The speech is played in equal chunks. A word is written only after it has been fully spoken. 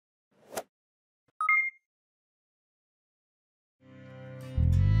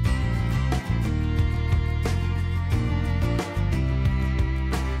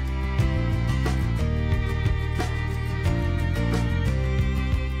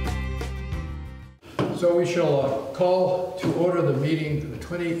So we shall call to order the meeting, the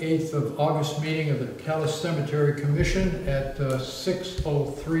 28th of August meeting of the Calais Cemetery Commission at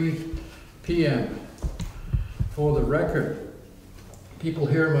 6:03 p.m. For the record, people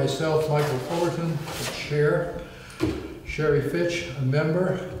here, myself, Michael Fullerton, the chair, Sherry Fitch, a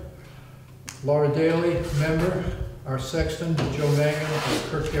member, Laura Daly, member, our sexton, Joe Mangan of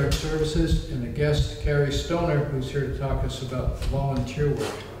Kirkyard Services, and a guest, Carrie Stoner, who's here to talk to us about volunteer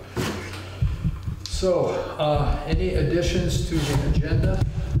work. So, any additions to the agenda?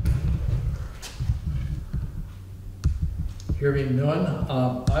 Hearing none,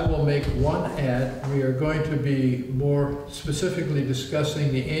 I will make one add. We are going to be more specifically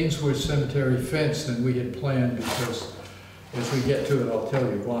discussing the Ainsworth Cemetery fence than we had planned, because as we get to it, I'll tell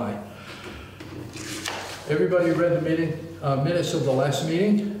you why. Everybody read the meeting minutes of the last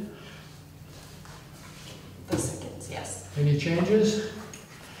meeting? The seconds, yes. Any changes?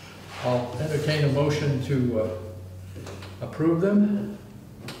 I'll entertain a motion to approve them.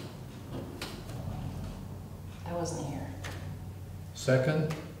 I wasn't here.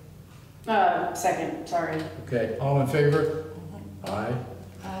 Second? Second, sorry. Okay, all in favor? Aye.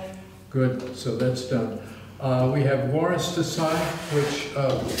 Aye. Good, so that's done. We have warrants to sign, which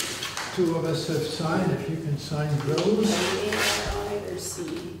two of us have signed. If you can sign those. A-R-I or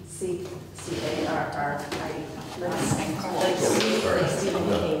C? C. C-A-R-R-I.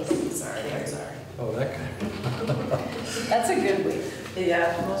 Sorry, I'm sorry. Oh, that guy. That's a good week.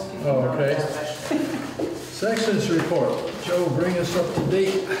 Yeah, most people Oh, don't okay. know. Sexton's report. Joe, bring us up to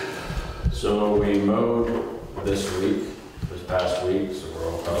date. So we mowed this past week, so we're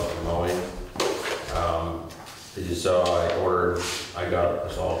all caught up in mowing. As you saw, I got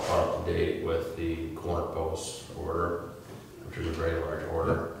us all caught up to date with the corner post order, which is a very large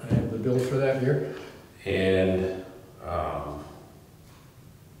order. I have the bill for that here. And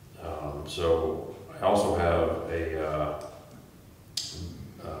so I also have a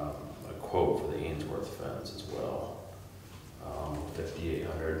quote for the Ainsworth fence as well.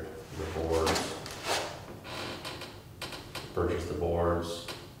 5,800 the boards. Purchase the boards,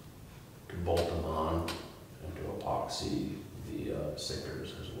 to bolt them on, and to epoxy the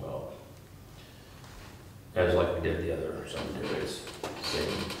stickers as well. As like we did the other cemeteries, same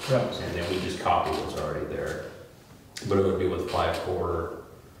thing. We just copied what's already there, but it would be with 5/4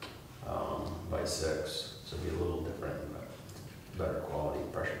 by 6, so it'd be a little different, but better quality,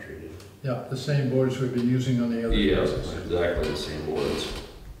 pressure treated. Yeah, the same boards we've been using on the other Yes, cases. exactly the same boards.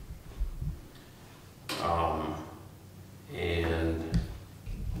 And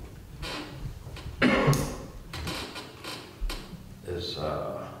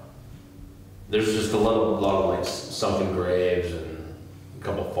there's just a lot of like sunken graves and a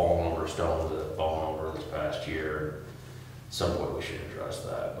couple fallen over stones that have fallen over this past year. At some point we should address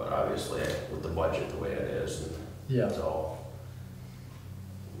that, but obviously with the budget the way it is, and Yeah. it's all,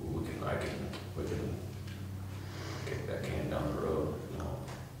 we can kick that can down the road, you know.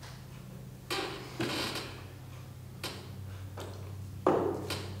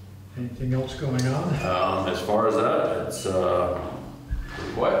 Anything else going on? As far as that, it's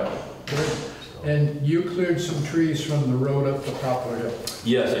pretty quiet. Good. So. And you cleared some trees from the road up the Poplar Hill.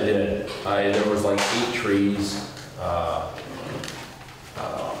 Yes, I did. There was like 8 trees,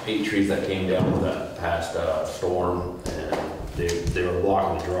 8 trees that came down with that past storm, and they were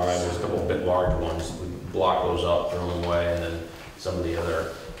blocking the drive. There's a couple of bit large ones. We blocked those up, threw them away, and then some of the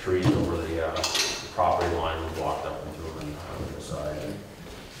other trees over the property line we blocked up and threw them on the side.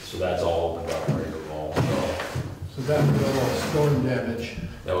 So that's all opened up, ready to roll. So that was all storm damage.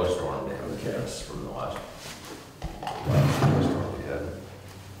 That was storm damage, yes, from the last storm we had.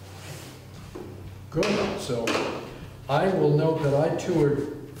 Good. So I will note that I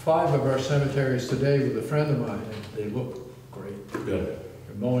toured 5 of our cemeteries today with a friend of mine, and they look great. Good.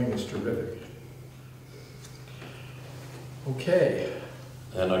 The mowing is terrific. Okay.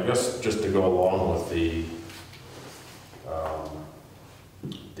 And I guess just to go along with the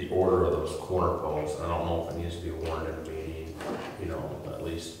order of those corner posts, I don't know if it needs to be warned in a meeting, you know, at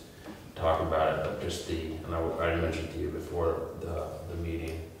least talk about it, but just and I mentioned to you before the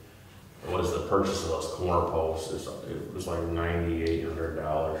meeting, was the purchase of those corner posts. It was like $9,800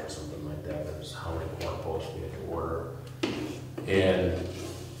 or something like that. That was how many corner posts we had to order. And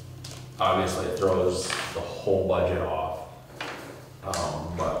obviously it throws the whole budget off.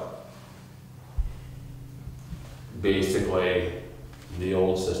 But basically the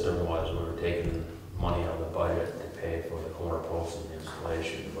old system was we were taking money out of the budget to pay for the corner posts and the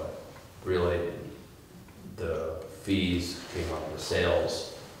installation, but really the fees came out of the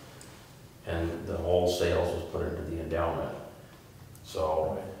sales, and the whole sales was put into the endowment.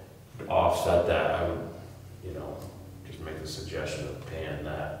 So to offset that, I would a suggestion of paying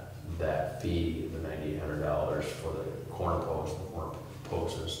that fee, the $9,800 for the corner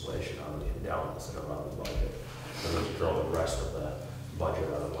post installation on the endowment instead of on the budget. And then throw the rest of the budget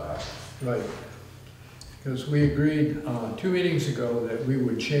out of whack. Right. Because we agreed 2 meetings ago that we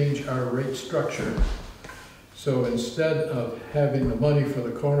would change our rate structure. So instead of having the money for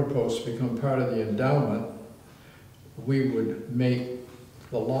the corner posts become part of the endowment, we would make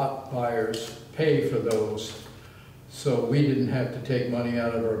the lot buyers pay for those, so we didn't have to take money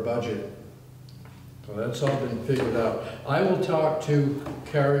out of our budget. So that's all been figured out. I will talk to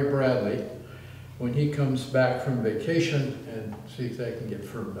Carrie Bradley when he comes back from vacation and see if they can get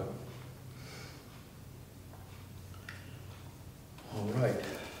firmed up. All right.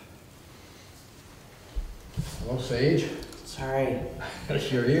 Hello, Sage. Sorry.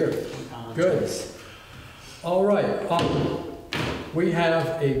 You're here. Good. All right. We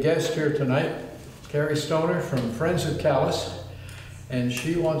have a guest here tonight, Carrie Stoner from Friends of Calais, and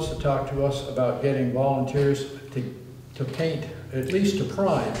she wants to talk to us about getting volunteers to paint, at least to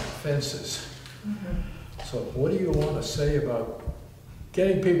prime, fences. So what do you want to say about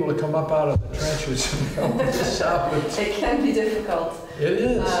getting people to come up out of the trenches and help us out? It can be difficult. It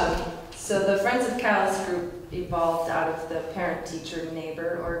is. So the Friends of Calais group evolved out of the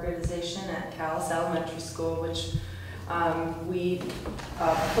parent-teacher-neighbor organization at Calais Elementary School, which we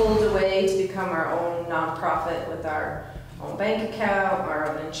pulled away to become our own nonprofit with our own bank account, our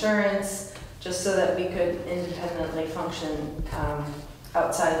own insurance, just so that we could independently function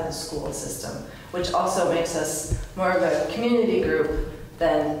outside of the school system, which also makes us more of a community group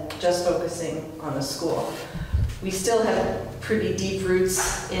than just focusing on the school. We still have pretty deep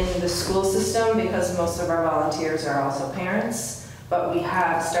roots in the school system because most of our volunteers are also parents, but we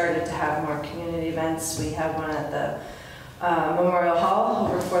have started to have more community events. We had one at the Memorial Hall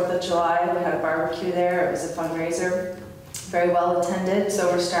over 4th of July. We had a barbecue there. It was a fundraiser, very well attended.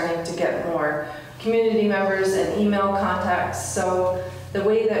 So we're starting to get more community members and email contacts. So the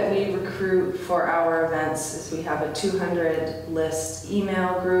way that we recruit for our events is we have a 200 list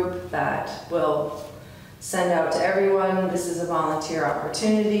email group that will send out to everyone, this is a volunteer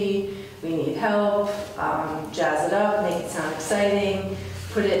opportunity, we need help, jazz it up, make it sound exciting,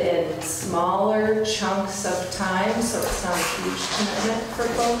 put it in smaller chunks of time so it's not a huge commitment for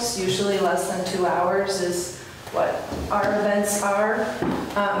folks. Usually less than 2 hours is what our events are.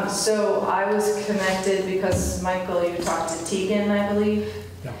 So I was connected because, Michael, you talked to Tegan, I believe.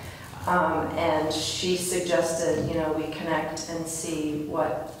 Yeah. And she suggested, we connect and see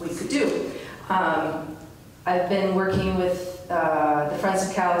what we could do. I've been working with the Friends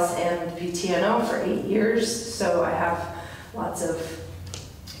of Calais and PTNO for 8 years, so I have lots of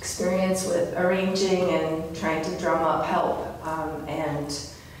experience with arranging and trying to drum up help. And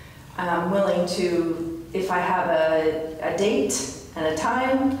I'm willing to, if I have a date and a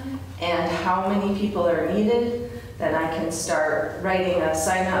time and how many people are needed, then I can start writing a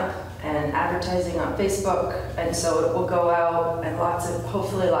sign up and advertising on Facebook, and so it will go out and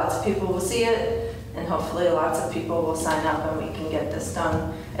hopefully lots of people will see it. And hopefully lots of people will sign up and we can get this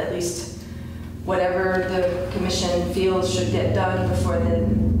done, at least whatever the commission feels should get done before the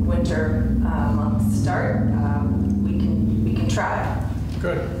winter months start. We can try.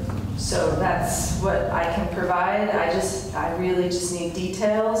 Good. So that's what I can provide. I really just need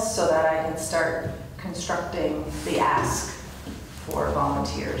details so that I can start constructing the ask for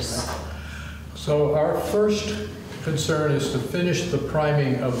volunteers. So our first concern is to finish the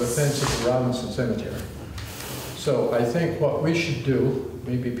priming of the fence at the Robinson Cemetery. So I think what we should do,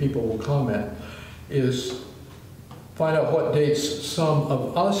 maybe people will comment, is find out what dates some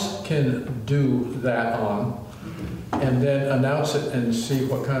of us can do that on, and then announce it and see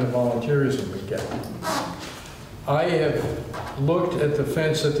what kind of volunteerism we get. I have looked at the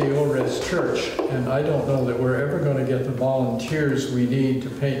fence at the Old Res Church, and I don't know that we're ever going to get the volunteers we need to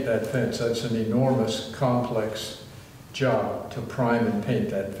paint that fence. That's an enormous, complex job to prime and paint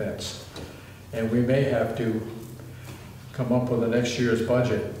that fence. And we may have to come up with a next year's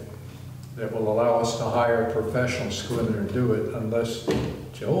budget that will allow us to hire professionals to go in there and do it, unless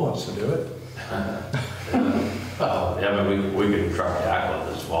Joe wants to do it. Yeah, we could try to tackle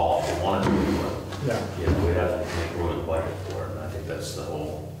it this fall if we wanted to, but Yeah. we'd have to make room in the budget for it, and I think that's the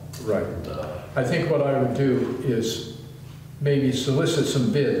whole. Right. I think what I would do is maybe solicit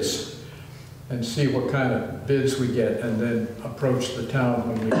some bids and see what kind of bids we get, and then approach the town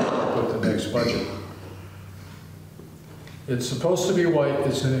when we come up with the next budget. It's supposed to be white,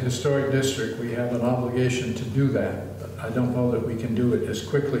 it's in a historic district, we have an obligation to do that, but I don't know that we can do it as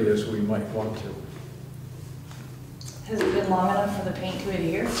quickly as we might want to. Has it been long enough for the paint to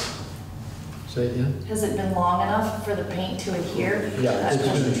adhere? Say it again? Has it been long enough for the paint to adhere? Yeah, That's it's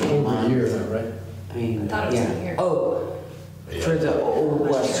supposed to been be- over a year now, right? I mean, I thought it was a yeah. year. Oh, for the Old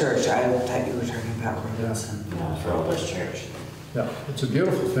West Church, I thought you were talking about Yeah. Robinson. No, for Old West Church. Yeah, it's a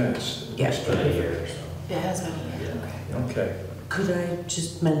beautiful fence. Yeah. It's been a year, so. It has been a year, okay. Okay. Could I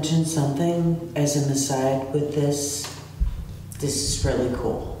just mention something as an aside with this? This is really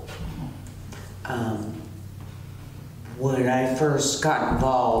cool. When I first got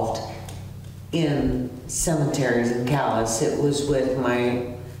involved in cemeteries in Calais, it was with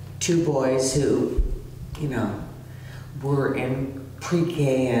my 2 boys who, you know, were in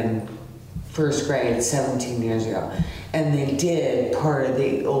pre-K and first grade 17 years ago. And they did part of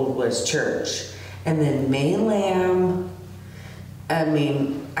the Old West Church. And then May Lamb, I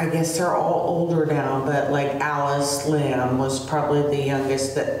mean, I guess they're all older now, but like Alice Lamb was probably the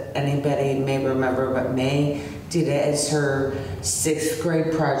youngest that anybody may remember, but May did it as her 6th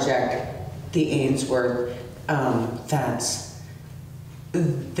grade project, the Ainsworth fence.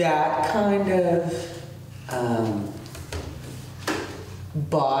 That kind of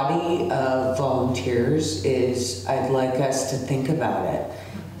body of volunteers is, I'd like us to think about it.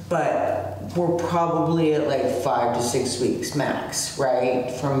 But we're probably at like 5 to 6 weeks max, right?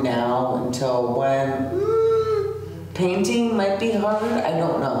 From now until when painting might be hard, I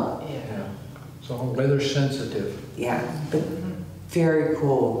don't know. Yeah. Yeah. It's all weather sensitive. Yeah, but very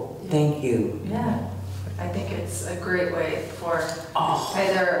cool. Thank you. Yeah, I think it's a great way for Oh,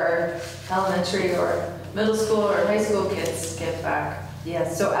 either our elementary or middle school or high school kids to give back.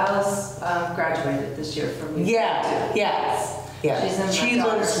 Yes, so Alice graduated this year from you. yeah, yeah. Yeah, She's in my she lives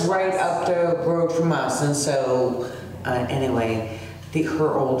daughter's right class. up the road from us, and so anyway,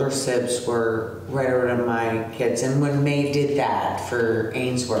 her older sibs were right around my kids, and when May did that for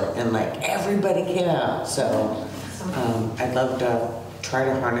Ainsworth, and like everybody came out, so I'd love to try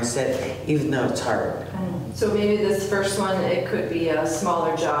to harness it, even though it's hard. So maybe this first one, it could be a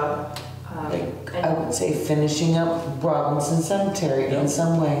smaller job. Like, and- I would say finishing up Robinson Cemetery in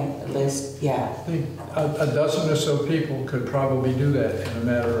some way, at least, yeah. I think a dozen or so people could probably do that in a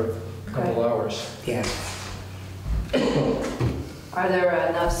matter of a couple hours. Yeah. Are there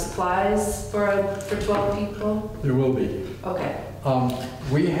enough supplies for 12 people? There will be. Okay.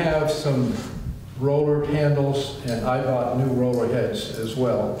 We have some roller handles, and I bought new roller heads as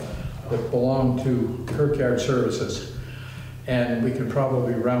well that belong to Kirkyard Services. And we could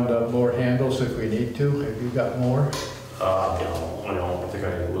probably round up more handles if we need to. Have you got more? No, I don't think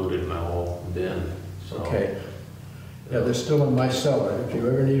I included my whole bin, so. Okay. Yeah, they're still in my cellar. If you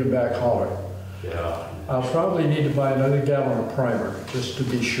ever need them back, holler. Yeah, I'll probably need to buy another gallon of primer, just to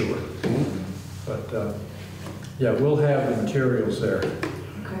be sure. But, yeah, we'll have the materials there.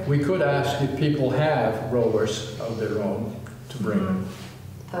 Okay. We could ask if people have rollers of their own to bring them,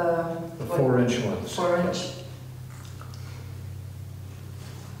 The the 4-inch ones. 4-inch.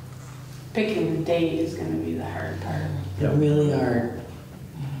 Picking the date is gonna be the hard part. Yeah. Really hard.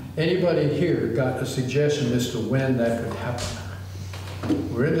 Anybody here got a suggestion as to when that could happen?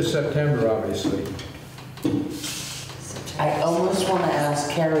 We're into September, obviously. I almost want to ask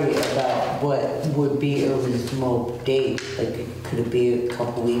Carrie about what would be a reasonable date. Like, could it be a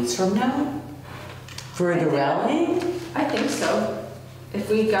couple weeks from now? For the rally? I think so. If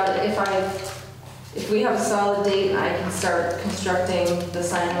we have a solid date, I can start constructing the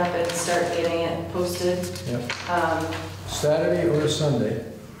sign up and start getting it posted. Yep. Saturday Saturday or Sunday.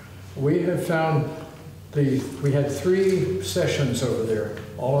 We have found we had 3 sessions over there,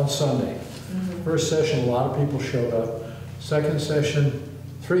 all on Sunday. First session, a lot of people showed up. Second session,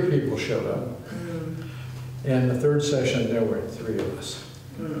 3 people showed up. And the third session, there were 3 of us.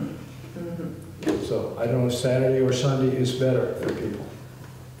 So I don't know if Saturday or Sunday is better for people.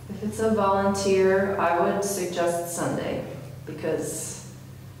 If it's a volunteer, I would suggest Sunday, because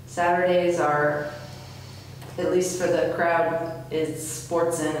Saturdays are, at least for the crowd, it's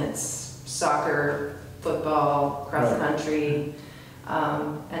sports in, it's soccer, football, cross Right. country,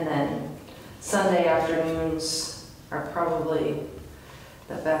 and then Sunday afternoons are probably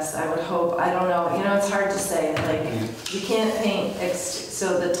the best, I would hope. I don't know, you know, it's hard to say, like, you can't paint,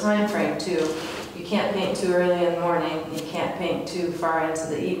 so the time frame too, you can't paint too early in the morning, you can't paint too far into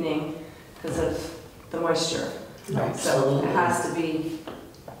the evening because of the moisture. So Absolutely. it has to be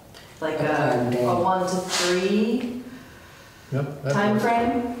like A prime day. a 1 to 3 Yep. that time works.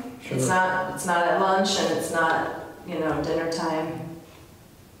 frame. Sure. It's not at lunch and it's not, you know, dinner time.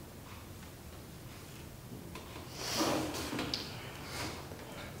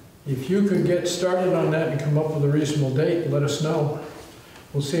 If you could get started on that and come up with a reasonable date, let us know.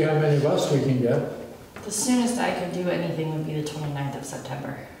 We'll see how many of us we can get. The soonest I could do anything would be the 29th of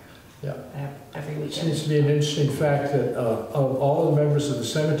September. Yeah. Every It weekend. seems to be an interesting fact that of all the members of the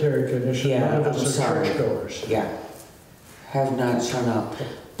cemetery commission, Yeah, none of I'm us are sorry. churchgoers. Yeah, have not shown up.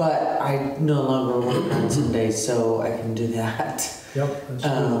 But I no longer work on Sundays, so I can do that. Yep, that's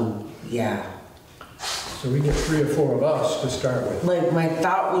good. Yeah. So we get 3 or 4 of us to start with. Like, my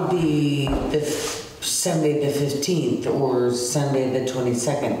thought would be Sunday the 15th or Sunday the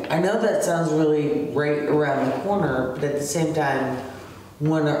 22nd. I know that sounds really right around the corner, but at the same time,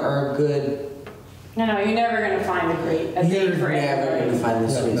 one are good. No, you're never gonna find a You're date for never everybody. gonna find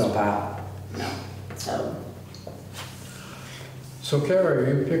the Yeah, sweet no. spot. No, so, So Kara,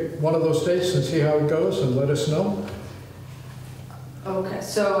 you pick one of those dates and see how it goes and let us know. Okay,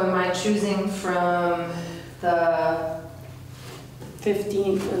 so am I choosing from the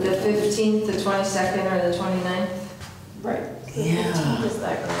 15th. the 15th, the 22nd, or the 29th? Right. The Yeah. 15th is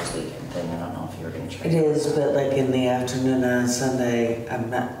that girls' weekend thing. I don't know if you were gonna try. It is, but like in the afternoon on Sunday,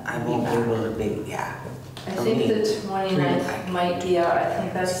 I won't be able to be, yeah. I For think me. the 29th back. might be out. I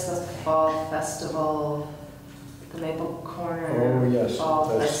think that's the fall festival, the Maple Corner Oh, yes, Fall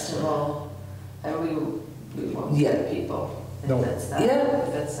that's- Festival. And we won't Yeah. get people No. if it's that, Yeah.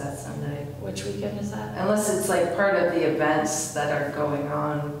 if it's that Sunday. Which weekend is that? Unless it's like part of the events that are going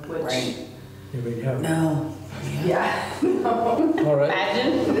on, which, Right. Here we have. No. yeah, no. All right.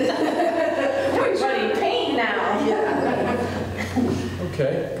 Imagine. Everybody paint now. Yeah.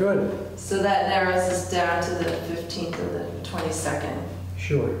 Okay, good. So that narrows us down to the 15th or the 22nd.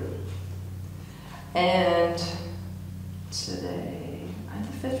 Sure. And today,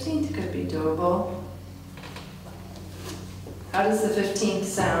 the 15th could be doable. How does the 15th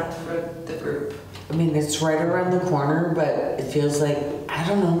sound for the group? I mean, it's right around the corner, but it feels like, I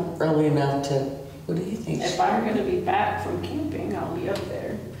don't know, early enough to, what do you think? If I'm gonna be back from camping, I'll be up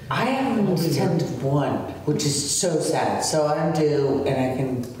there. I haven't attended one, which is so sad. So I'm due and I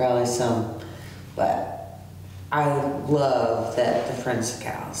can rally some, but I love that the Friends of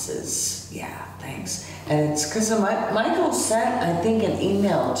Calais is, yeah, thanks. And it's because Michael sent, I think, an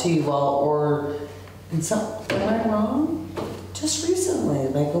email to you all, or in some, am I wrong? Just recently,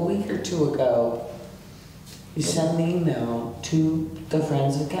 like a week or 2 ago, you sent an email to the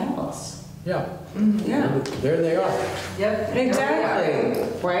Friends of Calais. Yeah, Yeah. there they are. Yep. Exactly,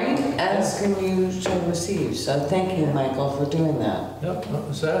 right? Ask and you shall receive. So thank you, Michael, for doing that. Yep, that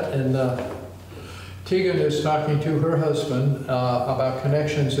was that. And Tegan is talking to her husband about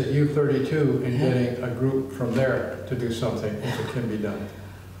connections at U32 and getting a group from there to do something if it can be done.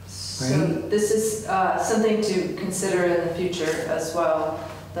 So Right. this is something to consider in the future as well.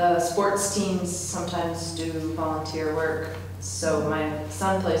 The sports teams sometimes do volunteer work. So my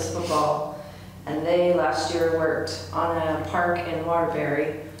son plays football, and they last year worked on a park in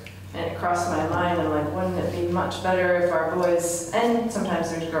Waterbury. And it crossed my mind, I'm like, wouldn't it be much better if our boys, and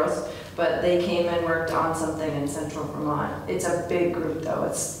sometimes there's girls, but they came and worked on something in central Vermont. It's a big group though,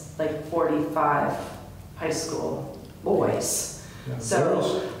 it's like 45 high school boys. Yeah, So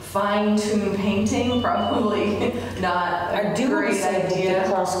girls. fine-tune painting, probably not I a do want to great say that the idea.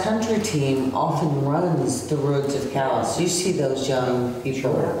 cross-country team often runs the roads of Calais. You see those young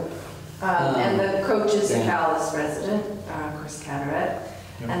people. And the coach is a Yeah. Calais resident, Chris Cataract.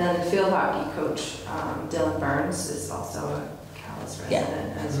 Yeah. And then the field hockey coach, Dylan Burns, is also a Calais Yeah.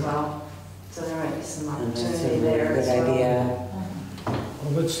 resident as well. So there might be some And that's a opportunity really there as good well. idea.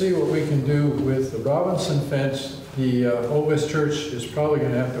 Well, let's see what we can do with the Robinson fence. The Old West Church is probably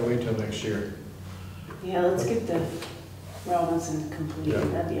going to have to wait till next year. Yeah, let's get the Robinson completed, Yeah.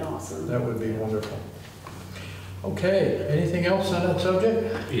 that'd be awesome. That would be wonderful. Okay, anything else on that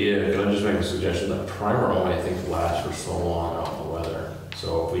subject? Yeah, can I just make a suggestion? That primer only, I think, lasts for so long out in the weather.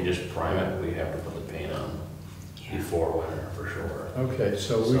 So if we just prime it, we have to put the paint on before winter for sure. Okay,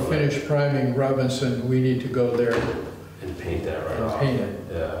 so we finished priming Robinson, we need to go there And paint that right and off. paint it.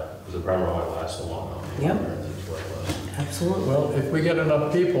 Yeah, because the primer only lasts so long out in the Yep. weather. and things like that. Absolutely. Well, if we get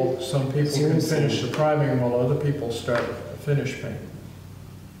enough people, some people can Seriously. finish the priming while other people start the finish paint.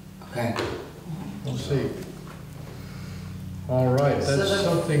 Okay. We'll see. All right, So that's the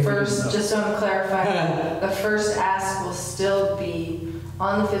something we first, didn't know. just so I'm clarifying, the first ask will still be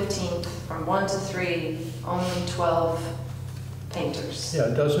on the 15th from 1 to 3, only 12 painters. Yeah,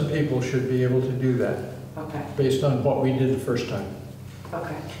 a dozen people should be able to do that, Okay, based on what we did the first time.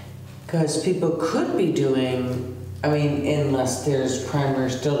 okay. Because people could be doing, I mean, unless there's primer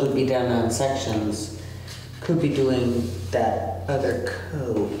still to be done on sections, could be doing that other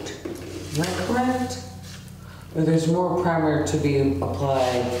coat. Am I correct? Or there's more primer to be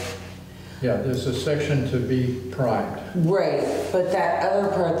applied? Yeah. Yeah, there's a section to be primed. Right, but that other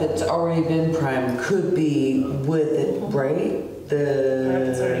part that's already been primed could be with it, right? What if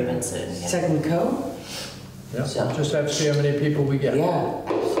it's already been fence in. Yeah. Second coat? Yeah, So- we'll just have to see how many people we get. Yeah,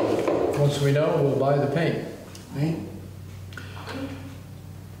 Once we know, we'll buy the paint. right?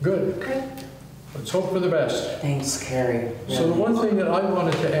 Good. Good. Let's hope for the best. Thanks, Carrie. So the one thing that I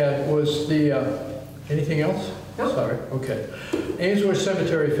wanted to add was the, anything else? Nope. Sorry, okay. Ainsworth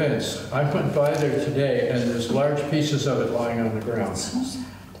Cemetery fence. I went by there today and there's large pieces of it lying on the ground.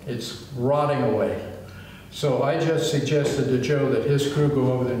 It's rotting away. So I just suggested to Joe that his crew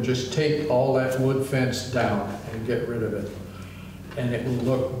go over there and just take all that wood fence down and get rid of it. And it will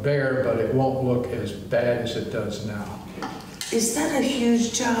look bare, but it won't look as bad as it does now. Is that a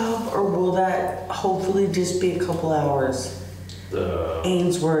huge job, or will that hopefully just be a couple hours? The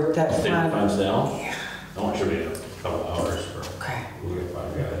Ainsworth, that state front. funds down, Yeah, I want you to be a couple hours for, okay, we'll get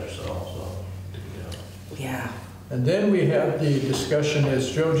 5 guys or so, yeah. And then we have the discussion,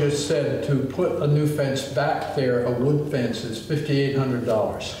 as Joe just said, to put a new fence back there, a wood fence, is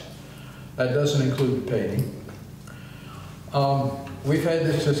 $5,800. That doesn't include the painting. We've had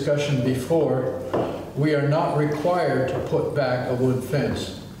this discussion before. We are not required to put back a wood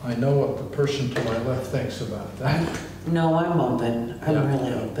fence. I know what the person to my left thinks about that. No, I'm open, I'm Yeah.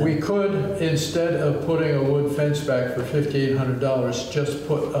 really open. We could, instead of putting a wood fence back for $5,800, just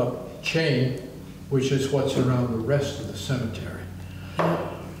put up chain, which is what's around the rest of the cemetery.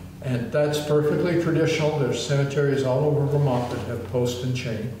 And that's perfectly traditional. There's cemeteries all over Vermont that have post and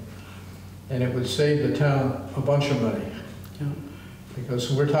chain. And it would save the town a bunch of money. Yeah. Because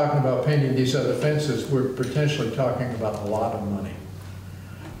when we're talking about painting these other fences, we're potentially talking about a lot of money.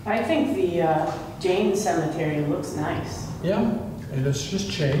 I think the Jane Cemetery looks nice. Yeah, and it's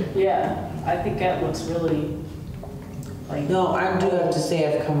just chain. Yeah, I think that looks really, like. No, I do have to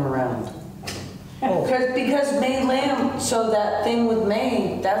say I've come around. Because May Lamb, so that thing with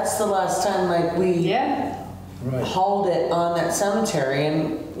May, that's the last time like we Yeah, Right. hauled it on that cemetery,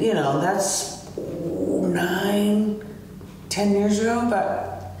 and you know, that's 9-10 years ago,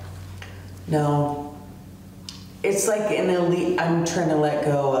 but no. It's like an elite, I'm trying to let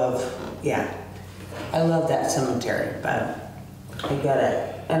go of, yeah. I love that cemetery, but I get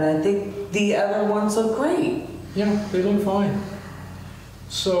it. And I think the other ones look great. Yeah, they look fine.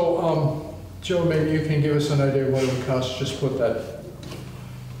 So, Joe, maybe you can give us an idea of what it would cost to just put that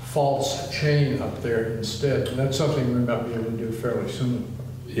false chain up there instead. And that's something we might be able to do fairly soon.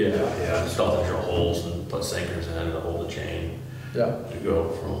 yeah, install the drill holes and put sinkers in to hold the chain Yeah, to go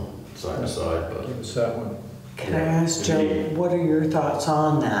from side to side, but. give us that one. Can I ask Joe, what are your thoughts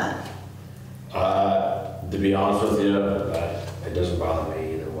on that? To be honest with you, it doesn't bother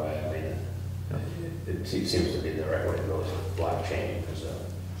me either way. I mean, it seems to be the right way to go with black chain because of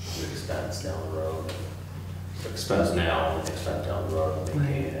the expense down the road. The expense now and the expense down the road,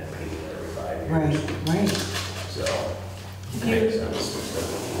 maintaining it, painting it every 5 Right, years. right. So it makes sense to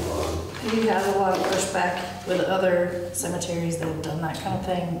move on. Have you had a lot of pushback with other cemeteries that have done that kind of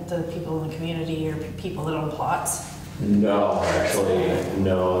thing? The people in the community or people that own plots? No, actually,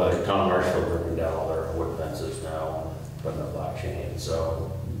 no. Like Tom Marshall bringing down all their wood fences now, putting up black chain.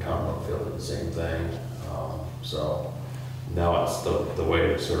 So Tom Brookfield did the same thing. So now it's the way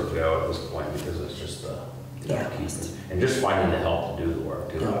to sort of go at this point because it's just the Yeah. and just finding the help to do the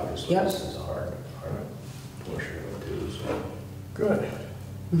work too. Yeah. Obviously, Yep. this is a hard portion of it too. So. Good.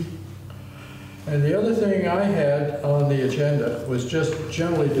 And the other thing I had on the agenda was just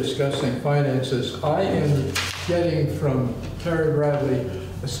generally discussing finances. I am getting from Terry Bradley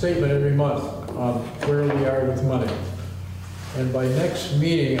a statement every month on where we are with money. And by next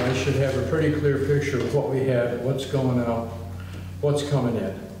meeting, I should have a pretty clear picture of what we have, what's going out, what's coming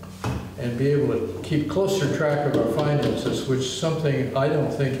in, and be able to keep closer track of our finances, which is something I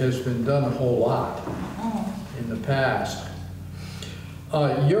don't think has been done a whole lot in the past.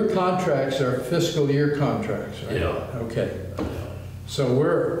 Your contracts are fiscal year contracts, right? Yeah. Okay. So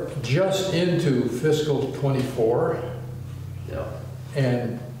we're just into fiscal '24, Yeah.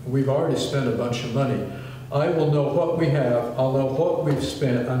 and we've already spent a bunch of money. I will know what we have, I'll know what we've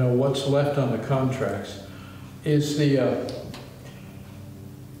spent, I know what's left on the contracts. Is the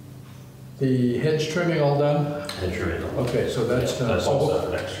hedge trimming all done? And sure, Okay, so that's done. That's all set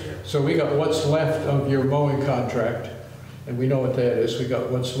for next year. So we got what's left of your mowing contract, and we know what that is. We got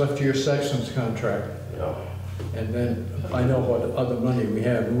what's left of your sections contract, Yeah. and then I know what other money we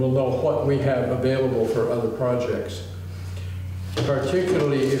have, and we'll know what we have available for other projects.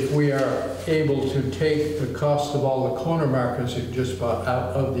 Particularly if we are able to take the cost of all the corner markers you've just bought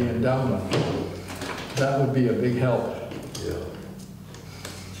out of the endowment. That would be a big help. Yeah.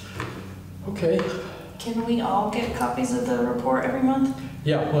 Okay. Can we all get copies of the report every month?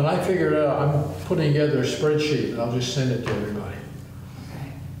 Yeah, when I figure it out, I'm putting together a spreadsheet, and I'll just send it to everybody.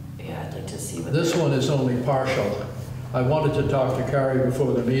 Okay. to see what. This one is only partial. I wanted to talk to Carrie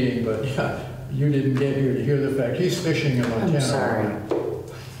before the meeting, but yeah, you didn't get here to hear the fact. He's fishing in Montana. I'm sorry.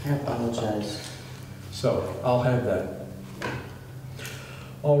 I apologize. So I'll have that.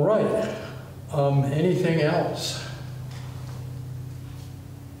 All right. Anything else?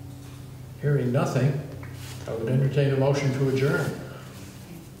 Hearing nothing, I would entertain a motion to adjourn.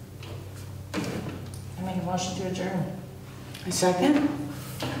 I make a motion to adjourn. A second?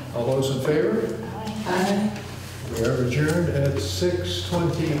 All those in favor? Aye. Aye. We are adjourned at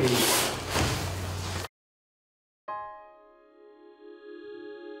 6:28.